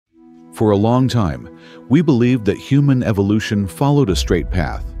For a long time, we believed that human evolution followed a straight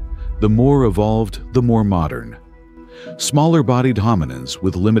path. The more evolved, the more modern. Smaller-bodied hominins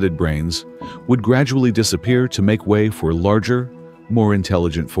with limited brains would gradually disappear to make way for larger, more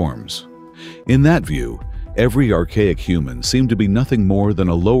intelligent forms. In that view, every archaic human seemed to be nothing more than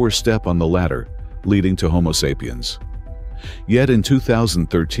a lower step on the ladder leading to Homo sapiens. Yet in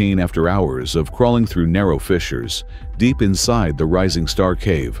 2013, after hours of crawling through narrow fissures deep inside the Rising Star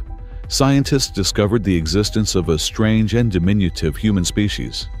Cave, scientists discovered the existence of a strange and diminutive human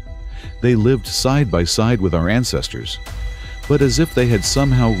species. They lived side by side with our ancestors, but as if they had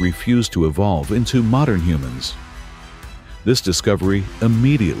somehow refused to evolve into modern humans. This discovery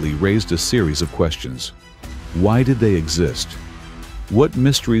immediately raised a series of questions. Why did they exist? What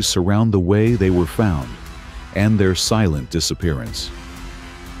mysteries surround the way they were found and their silent disappearance?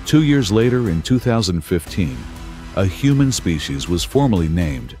 2 years later, in 2015, a human species was formally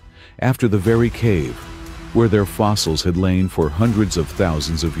named after the very cave where their fossils had lain for hundreds of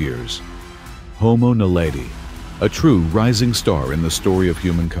thousands of years. Homo naledi, a true rising star in the story of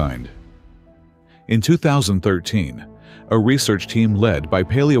humankind. In 2013, a research team led by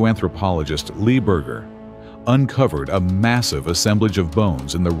paleoanthropologist Lee Berger uncovered a massive assemblage of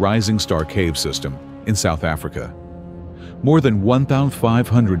bones in the Rising Star Cave system in South Africa. More than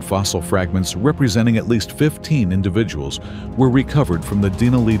 1,500 fossil fragments representing at least 15 individuals were recovered from the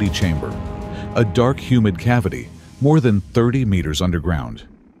Dinaledi Chamber, a dark, humid cavity more than 30 meters underground.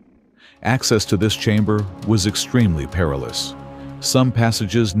 Access to this chamber was extremely perilous. Some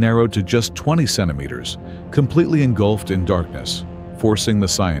passages narrowed to just 20 centimeters, completely engulfed in darkness, forcing the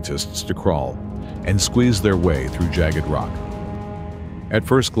scientists to crawl and squeeze their way through jagged rock. At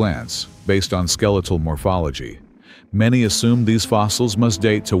first glance, based on skeletal morphology, many assumed these fossils must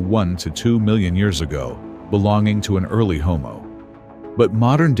date to 1 to 2 million years ago, belonging to an early Homo. But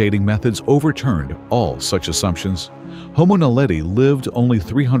modern dating methods overturned all such assumptions. Homo naledi lived only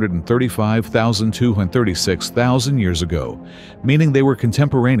 335,236,000 years ago, meaning they were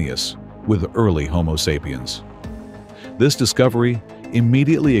contemporaneous with early Homo sapiens. This discovery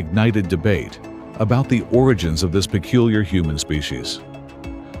immediately ignited debate about the origins of this peculiar human species.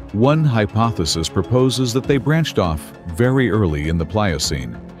 One hypothesis proposes that they branched off very early in the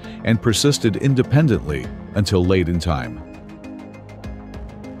Pliocene and persisted independently until late in time.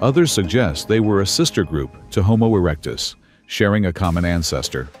 Others suggest they were a sister group to Homo erectus, sharing a common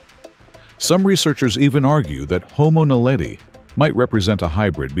ancestor. Some researchers even argue that Homo naledi might represent a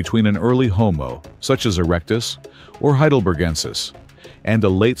hybrid between an early Homo, such as Erectus or Heidelbergensis, and a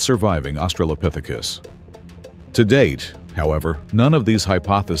late surviving Australopithecus. To date, however, none of these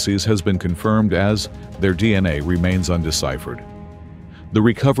hypotheses has been confirmed, as their DNA remains undeciphered. The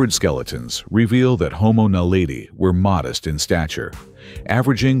recovered skeletons reveal that Homo naledi were modest in stature,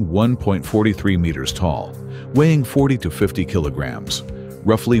 averaging 1.43 meters tall, weighing 40 to 50 kilograms,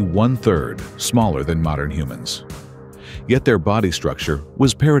 roughly 1/3 smaller than modern humans. Yet their body structure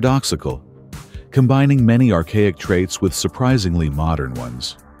was paradoxical, combining many archaic traits with surprisingly modern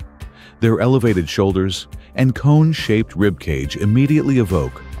ones. Their elevated shoulders and cone-shaped ribcage immediately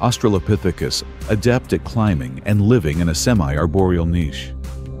evoke Australopithecus, adept at climbing and living in a semi-arboreal niche.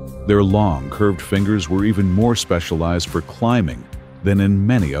 Their long, curved fingers were even more specialized for climbing than in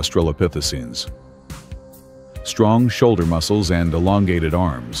many Australopithecines. Strong shoulder muscles and elongated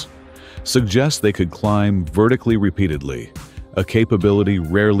arms suggest they could climb vertically repeatedly, a capability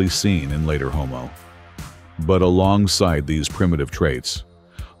rarely seen in later Homo. But alongside these primitive traits,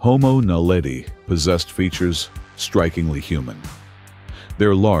 Homo naledi possessed features strikingly human.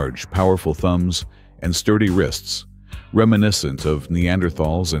 Their large, powerful thumbs and sturdy wrists, reminiscent of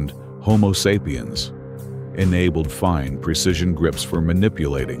Neanderthals and Homo sapiens, enabled fine, precision grips for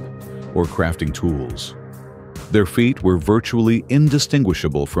manipulating or crafting tools. Their feet were virtually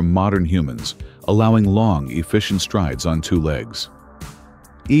indistinguishable from modern humans, allowing long, efficient strides on 2 legs.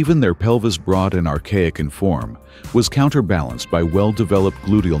 Even their pelvis, broad and archaic in form, was counterbalanced by well-developed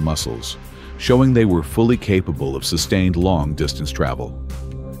gluteal muscles, showing they were fully capable of sustained long-distance travel.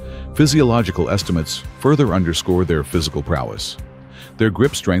 Physiological estimates further underscore their physical prowess. Their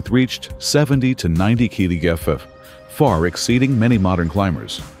grip strength reached 70 to 90 kgf, far exceeding many modern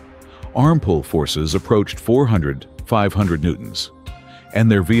climbers. Arm pull forces approached 400-500 newtons, and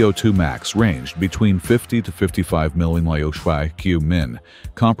their VO2 max ranged between 50 to 55 mmHg-min,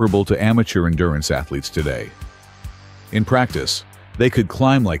 comparable to amateur endurance athletes today. In practice, they could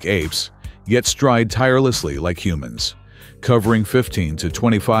climb like apes, yet stride tirelessly like humans, covering 15 to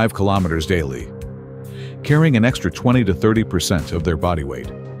 25 kilometers daily, carrying an extra 20 to 30% of their body weight,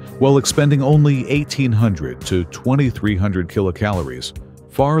 while expending only 1,800 to 2,300 kilocalories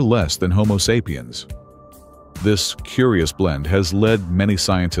far less than Homo sapiens. This curious blend has led many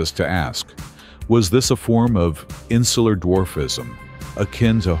scientists to ask, was this a form of insular dwarfism,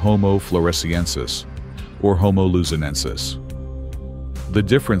 akin to Homo floresiensis or Homo luzonensis? The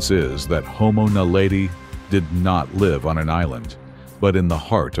difference is that Homo naledi did not live on an island, but in the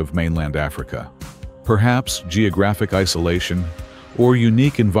heart of mainland Africa. Perhaps geographic isolation or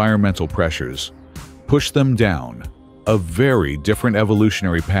unique environmental pressures pushed them down a very different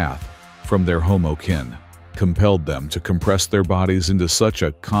evolutionary path from their Homo kin, compelled them to compress their bodies into such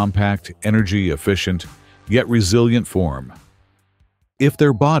a compact, energy-efficient, yet resilient form. If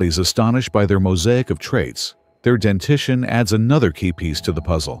their bodies astonish by their mosaic of traits, their dentition adds another key piece to the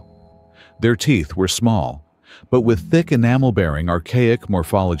puzzle. Their teeth were small, but with thick enamel-bearing archaic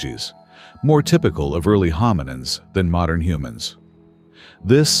morphologies, more typical of early hominins than modern humans.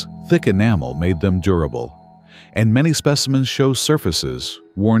 This thick enamel made them durable, and many specimens show surfaces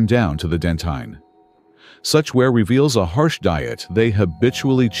worn down to the dentine. Such wear reveals a harsh diet. They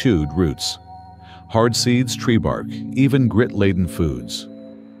habitually chewed roots, hard seeds, tree bark, even grit-laden foods.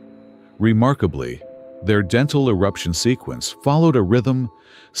 Remarkably, their dental eruption sequence followed a rhythm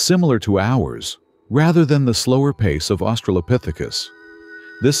similar to ours, rather than the slower pace of Australopithecus.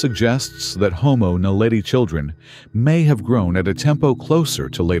 This suggests that Homo naledi children may have grown at a tempo closer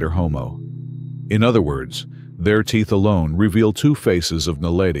to later Homo. In other words, their teeth alone reveal two faces of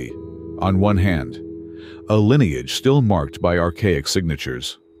naledi. On one hand, a lineage still marked by archaic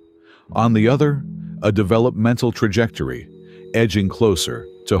signatures. On the other, a developmental trajectory edging closer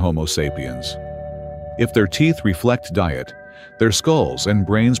to Homo sapiens. If their teeth reflect diet, their skulls and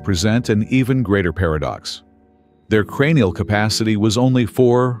brains present an even greater paradox. Their cranial capacity was only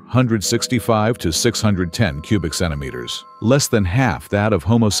 465 to 610 cubic centimeters, less than half that of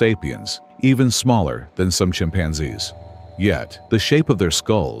Homo sapiens, even smaller than some chimpanzees. Yet, the shape of their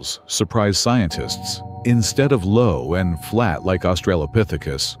skulls surprised scientists. Instead of low and flat like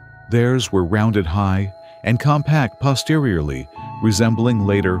Australopithecus, theirs were rounded high and compact posteriorly, resembling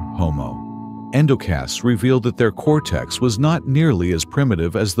later Homo. Endocasts revealed that their cortex was not nearly as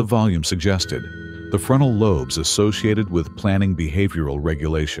primitive as the volume suggested. The frontal lobes associated with planning behavioral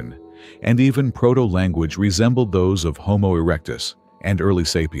regulation, and even proto-language resembled those of Homo erectus and early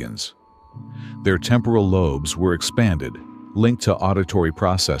sapiens. Their temporal lobes were expanded, linked to auditory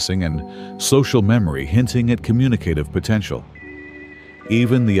processing and social memory, hinting at communicative potential.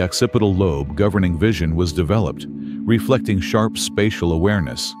 Even the occipital lobe governing vision was developed, reflecting sharp spatial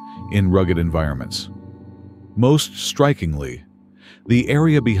awareness in rugged environments. Most strikingly, the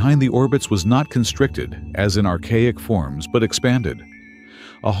area behind the orbits was not constricted, as in archaic forms, but expanded,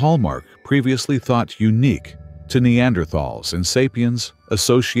 a hallmark previously thought unique to Neanderthals and sapiens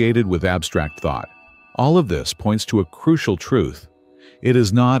associated with abstract thought. All of this points to a crucial truth. It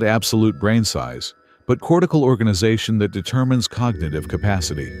is not absolute brain size, but cortical organization that determines cognitive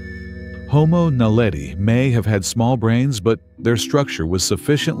capacity. Homo naledi may have had small brains, but their structure was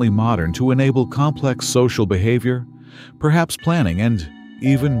sufficiently modern to enable complex social behavior, perhaps planning, and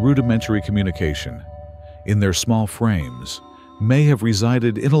even rudimentary communication. In their small frames may have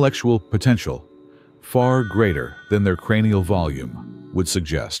resided intellectual potential, far greater than their cranial volume would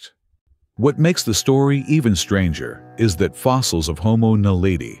suggest. What makes the story even stranger is that fossils of Homo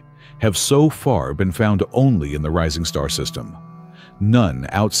naledi have so far been found only in the Rising Star System. None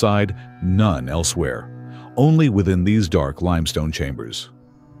outside, none elsewhere, only within these dark limestone chambers.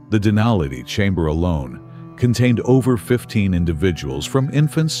 The Denali chamber alone contained over 15 individuals from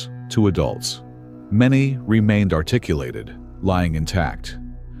infants to adults. Many remained articulated, lying intact.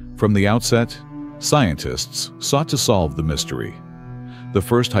 From the outset, scientists sought to solve the mystery. The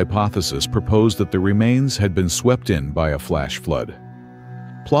first hypothesis proposed that the remains had been swept in by a flash flood.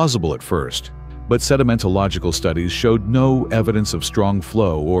 Plausible at first, but sedimentological studies showed no evidence of strong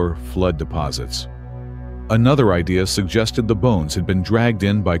flow or flood deposits. Another idea suggested the bones had been dragged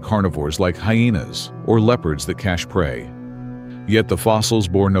in by carnivores like hyenas or leopards that cache prey. Yet the fossils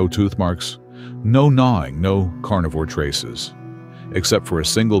bore no tooth marks, no gnawing, no carnivore traces, except for a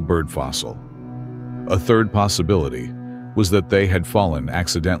single bird fossil. A third possibility was that they had fallen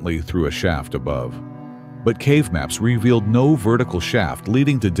accidentally through a shaft above. But cave maps revealed no vertical shaft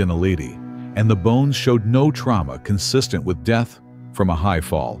leading to Denali, and the bones showed no trauma consistent with death from a high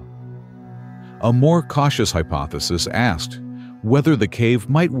fall. A more cautious hypothesis asked whether the cave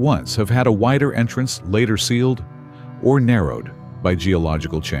might once have had a wider entrance later sealed or narrowed by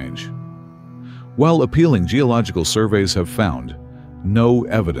geological change. While appealing geological surveys have found no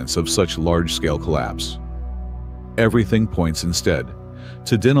evidence of such large-scale collapse, everything points instead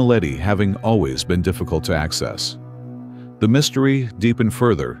to Denali having always been difficult to access. The mystery deepened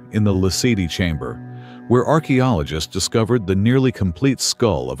further in the Lasidi chamber, where archaeologists discovered the nearly complete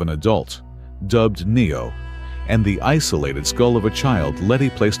skull of an adult, dubbed Neo, and the isolated skull of a child Letty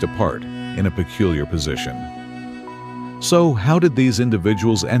placed apart in a peculiar position. So, how did these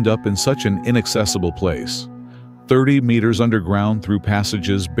individuals end up in such an inaccessible place? 30 meters underground through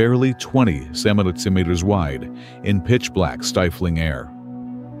passages barely 20 centimeters wide in pitch-black, stifling air.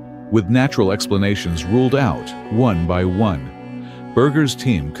 With natural explanations ruled out one by one, Berger's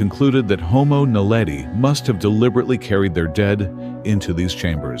team concluded that Homo naledi must have deliberately carried their dead into these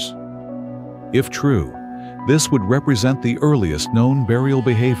chambers. If true, this would represent the earliest known burial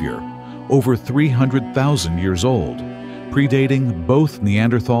behavior, over 300,000 years old, predating both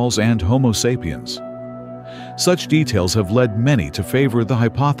Neanderthals and Homo sapiens. Such details have led many to favor the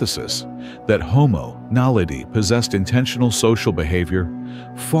hypothesis that Homo naledi possessed intentional social behavior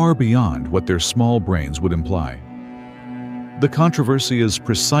far beyond what their small brains would imply. The controversy is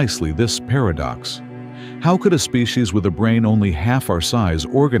precisely this paradox. How could a species with a brain only half our size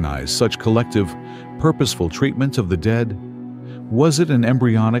organize such collective, purposeful treatment of the dead? Was it an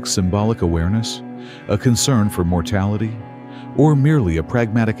embryonic symbolic awareness, a concern for mortality, or merely a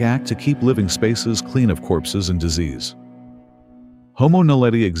pragmatic act to keep living spaces clean of corpses and disease? Homo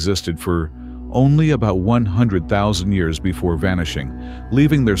naledi existed for only about 100,000 years before vanishing,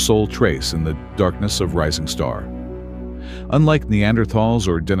 leaving their sole trace in the darkness of rising star. Unlike Neanderthals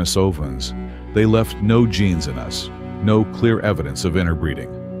or Denisovans, they left no genes in us, no clear evidence of interbreeding.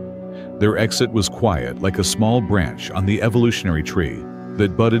 Their exit was quiet, like a small branch on the evolutionary tree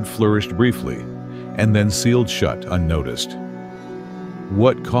that budded, flourished briefly, and then sealed shut unnoticed.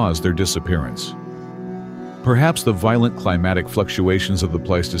 What caused their disappearance? Perhaps the violent climatic fluctuations of the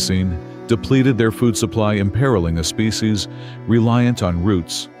Pleistocene depleted their food supply, imperiling a species reliant on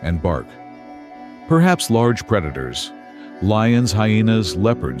roots and bark. Perhaps large predators, lions, hyenas,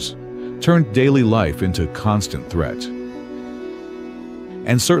 leopards, turned daily life into constant threat.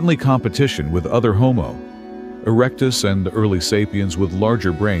 And certainly competition with other Homo erectus and early sapiens with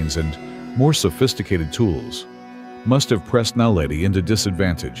larger brains and more sophisticated tools must have pressed naledi into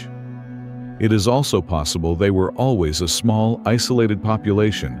disadvantage. It is also possible they were always a small, isolated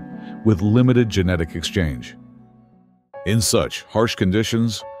population with limited genetic exchange. In such harsh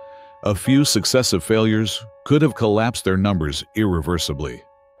conditions, a few successive failures could have collapsed their numbers irreversibly.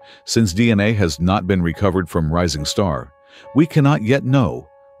 Since DNA has not been recovered from Rising Star, we cannot yet know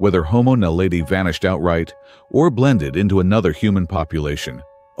whether Homo naledi vanished outright or blended into another human population,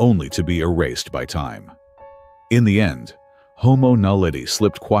 only to be erased by time. In the end, Homo naledi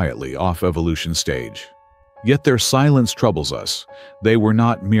slipped quietly off evolution stage. Yet their silence troubles us. They were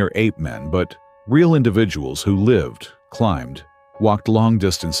not mere ape men, but real individuals who lived, climbed, walked long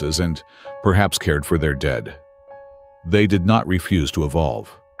distances, and perhaps cared for their dead. They did not refuse to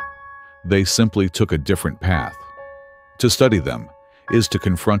evolve. They simply took a different path. To study them is to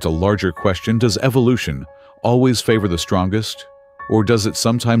confront a larger question: does evolution always favor the strongest? Or does it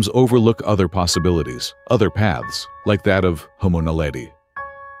sometimes overlook other possibilities, other paths, like that of Homo naledi?